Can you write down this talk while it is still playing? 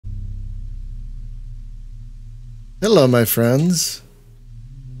Hello, my friends.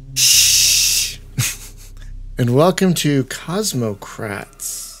 Shh. And welcome to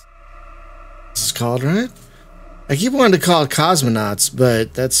Kosmokrats. This is called, right? I keep wanting to call it Kosmonauts,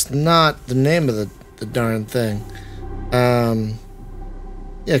 but that's not the name of the darn thing. Yeah,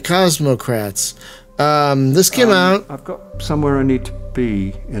 Kosmokrats. This came out. I've got somewhere I need to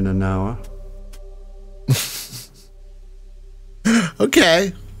be in an hour.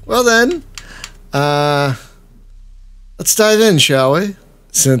 Okay. Well then, let's dive in, shall we?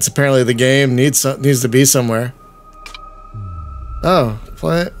 Since apparently the game needs to be somewhere. Oh,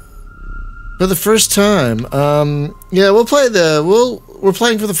 play it for the first time. Yeah, we're playing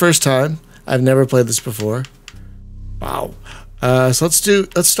for the first time. I've never played this before. Wow. So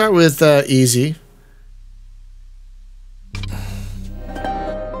let's start with easy.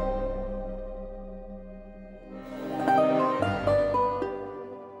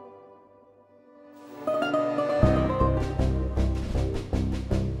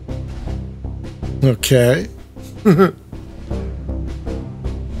 Okay.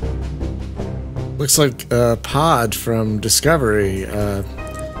 Looks like a pod from Discovery.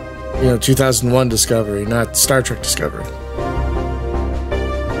 2001 Discovery, not Star Trek Discovery.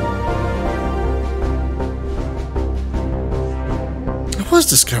 It was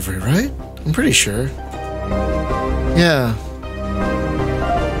Discovery, right? I'm pretty sure. Yeah.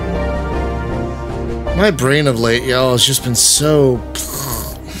 My brain of late, y'all, has just been so...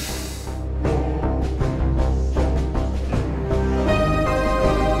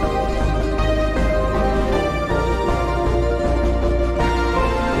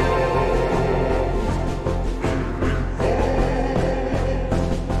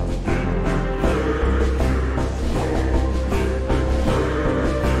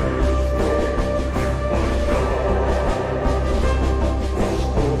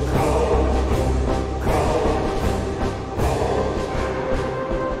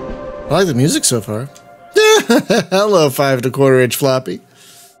 I like the music so far. Hello, 5 1/4 inch floppy.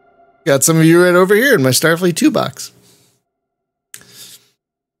 Got some of you right over here in my Starfleet 2 box.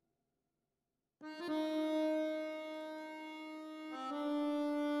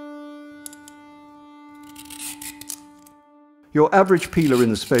 Your average peeler in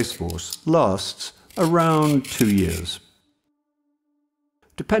the Space Force lasts around 2 years,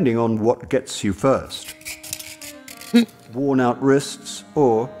 depending on what gets you first. Worn-out wrists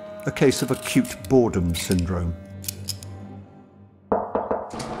or a case of acute boredom syndrome.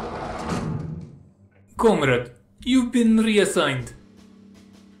 Comrade, you've been reassigned.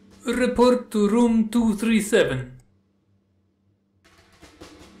 Report to room 237.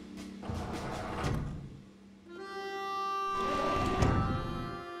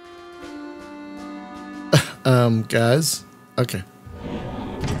 Guys? Okay.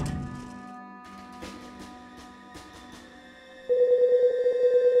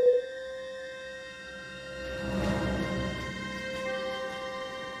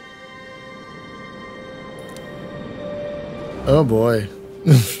 Oh boy.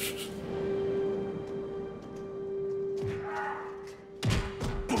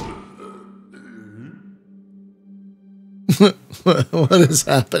 What is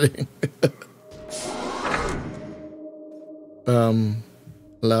happening?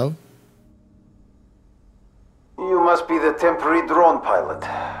 Hello? You must be the temporary drone pilot.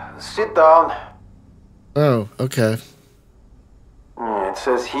 Sit down. Oh, okay. It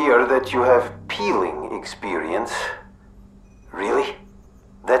says here that you have peeling experience. Really?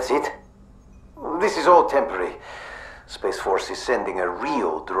 That's it? This is all temporary. Space Force is sending a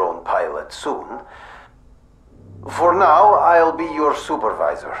real drone pilot soon. For now, I'll be your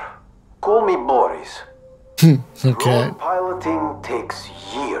supervisor. Call me Boris. Okay. Drone piloting takes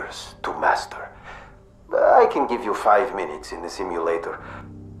years to master. I can give you 5 minutes in the simulator.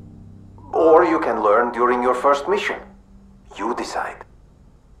 Or you can learn during your first mission. You decide.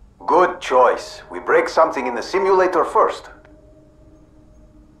 Good choice. We break something in the simulator first.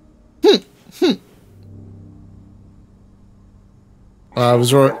 I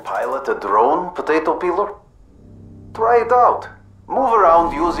was right. Pilot a drone, potato peeler? Try it out. Move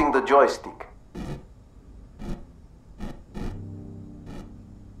around using the joystick.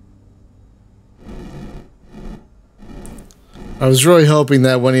 I was really hoping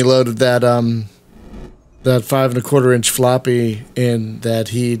that when he loaded that 5 1/4 inch floppy in,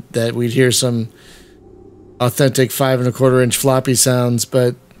 that we'd hear some authentic 5 1/4 inch floppy sounds,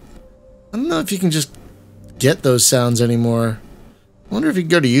 but I don't know if you can just get those sounds anymore. I wonder if you can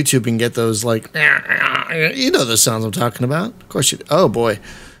go to YouTube and get those, like, you know those sounds I'm talking about. Of course you do. Oh boy.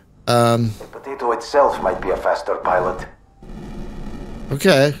 The potato itself might be a faster pilot.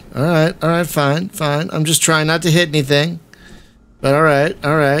 Okay. All right, fine, fine. I'm just trying not to hit anything. But all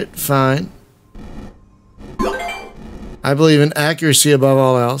right, fine. I believe in accuracy above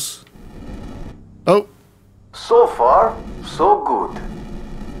all else. Oh. So far, so good.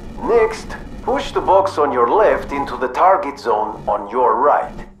 Next, push the box on your left into the target zone on your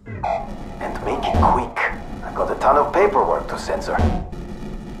right. And make it quick. I've got a ton of paperwork to censor.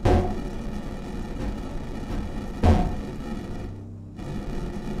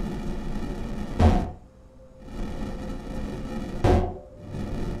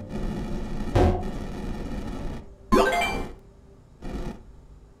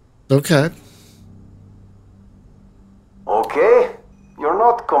 Okay. Okay, you're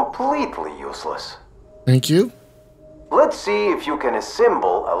not completely useless. Thank you. Let's see if you can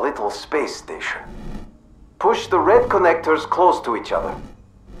assemble a little space station. Push the red connectors close to each other.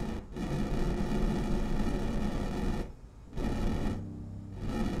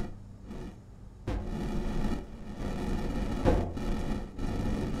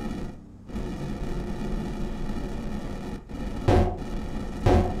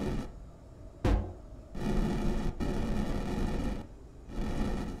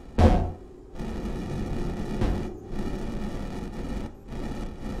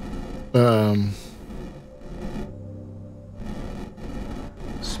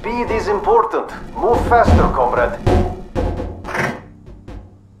 Speed is important. Move faster, comrade.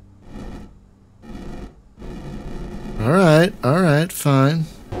 All right, fine.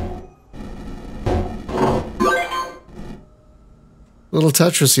 Little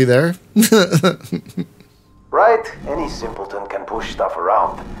Tetrisy there. Right? Any simpleton can push stuff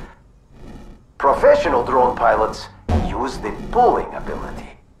around. Professional drone pilots use the pulling ability.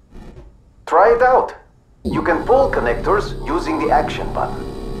 Try it out. You can pull connectors using the action button.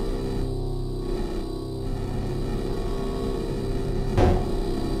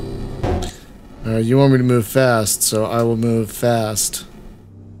 You want me to move fast, so I will move fast.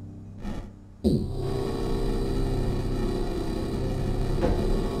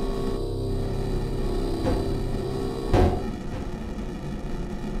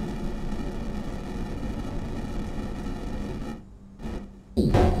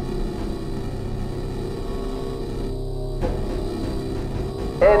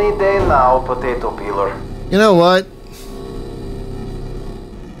 Any day now, potato peeler. You know what?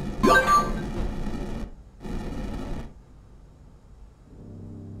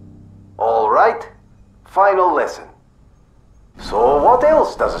 All right. Final lesson. So what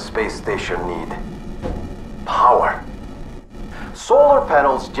else does a space station need? Power. Solar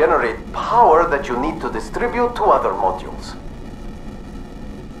panels generate power that you need to distribute to other modules.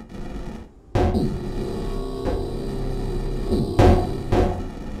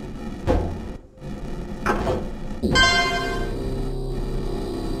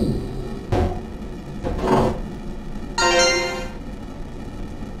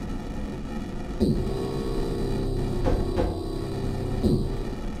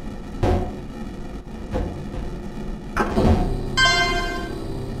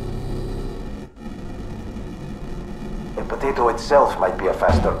 The potato itself might be a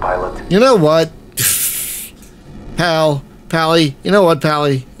faster pilot. You know what? Pally. You know what,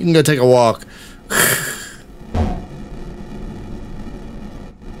 Pally? You can go take a walk.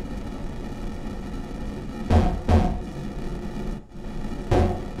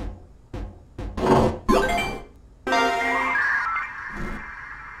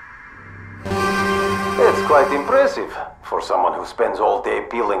 It's quite impressive for someone who spends all day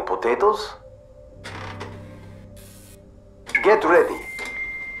peeling potatoes. Get ready.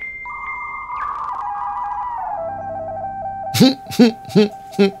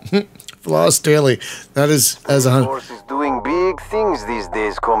 Floss daily. That is as a Force is doing big things these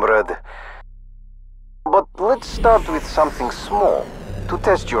days, comrade. But let's start with something small to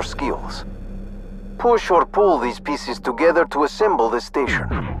test your skills. Push or pull these pieces together to assemble the station.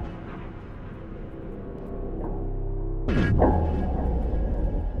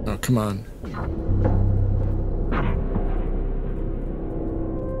 Oh, come on.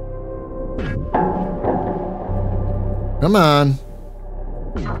 Come on.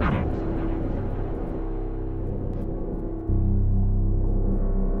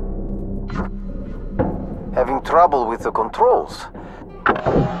 Having trouble with the controls?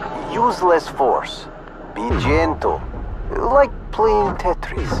 Use less force. Be gentle. Like playing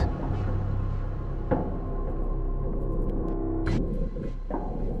Tetris.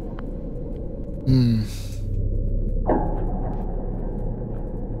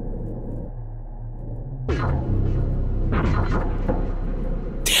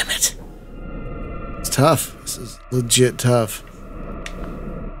 Damn it. It's tough. This is legit tough.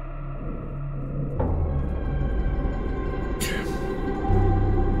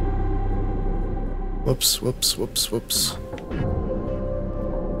 Whoops, whoops, whoops, whoops.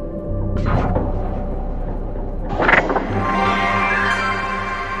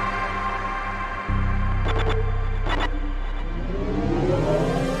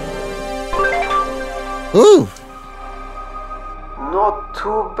 Ooh! Not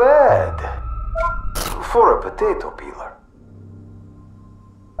too bad. For a potato peeler.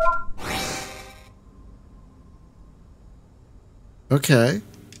 Okay.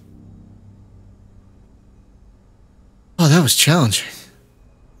 Oh, that was challenging.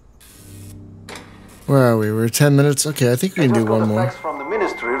 Where are we? We're 10 minutes? Okay, I think we can do one more. Facts from the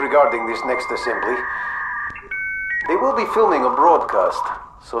ministry regarding this next assembly. They will be filming a broadcast,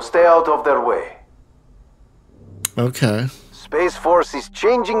 so stay out of their way. Okay. Space Force is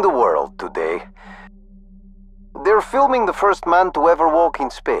changing the world today. They're filming the first man to ever walk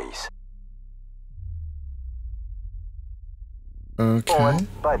in space. Okay. Oh,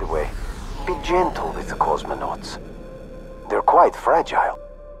 and by the way, be gentle with the cosmonauts. They're quite fragile.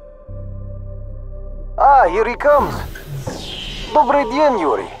 Ah, here he comes. Добрый день,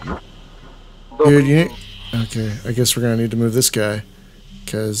 Yuri. Dude, you need... Okay, I guess we're gonna need to move this guy.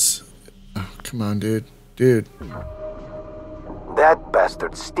 Because... Oh, come on, dude. Dude. That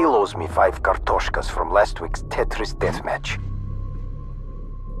bastard still owes me 5 kartoshkas from last week's Tetris deathmatch.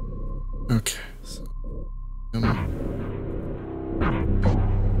 Okay. So,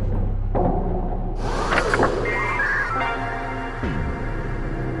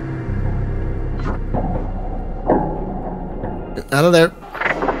 Get out of there.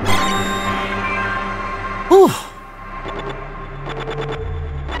 Whew.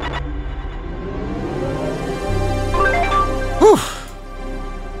 Whew.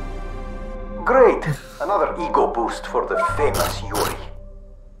 Great! Another ego boost for the famous Yuri.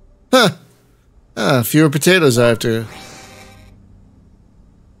 Huh. Ah, fewer potatoes I have to...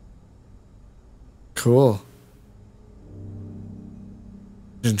 Cool.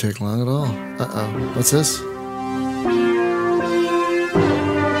 Didn't take long at all. Uh-oh. What's this?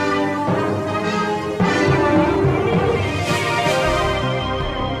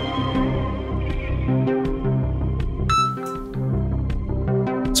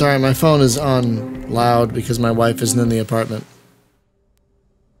 Sorry, my phone is on loud because my wife isn't in the apartment.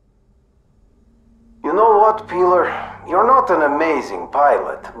 You know what, Peeler? You're not an amazing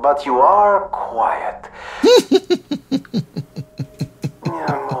pilot, but you are quiet.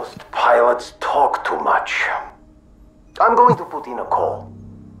 Yeah, most pilots talk too much. I'm going to put in a call.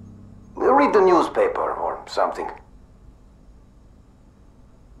 Read the newspaper or something.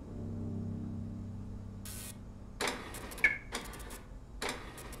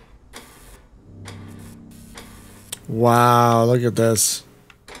 Wow, look at this.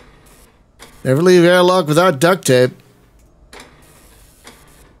 Never leave airlock without duct tape.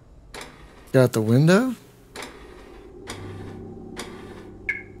 Got the window?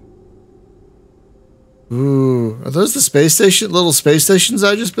 Ooh, are those the space station, little space stations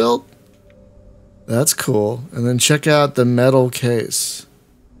I just built? That's cool. And then check out the metal case.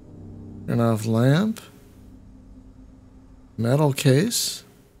 Turn off lamp. Metal case.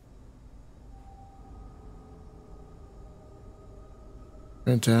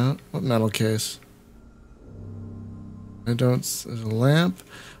 Print out. What metal case? I don't... There's a lamp.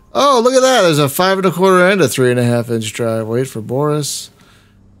 Oh, look at that. There's a 5 1/4 and a 3.5 inch drive. Wait for Boris.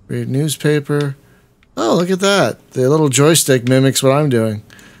 Read newspaper. Oh, look at that. The little joystick mimics what I'm doing.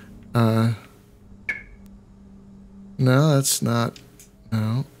 No, that's not...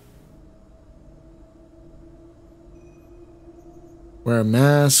 No. Wear a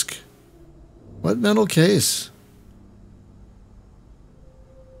mask. What metal case?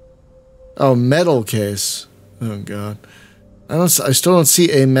 Oh, metal case. Oh God, I still don't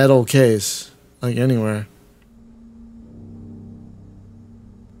see a metal case like anywhere.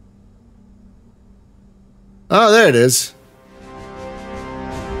 Oh, there it is.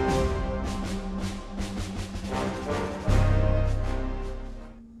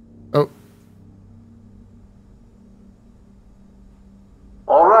 Oh.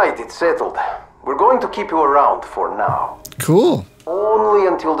 All right, it's settled. We're going to keep you around for now. Cool. Only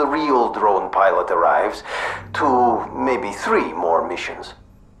until the real drone pilot arrives. 2, maybe 3 more missions.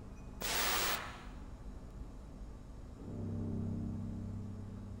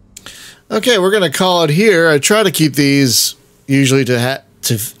 Okay, we're gonna call it here. I try to keep these usually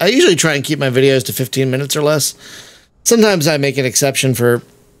I usually try and keep my videos to 15 minutes or less. Sometimes I make an exception for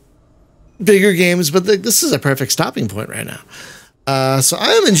bigger games, but this is a perfect stopping point right now. So I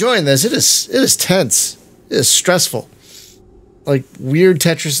am enjoying this. It is tense. It is stressful. Like weird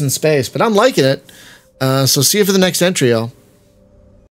Tetris in space, but I'm liking it. So see you for the next entry, y'all.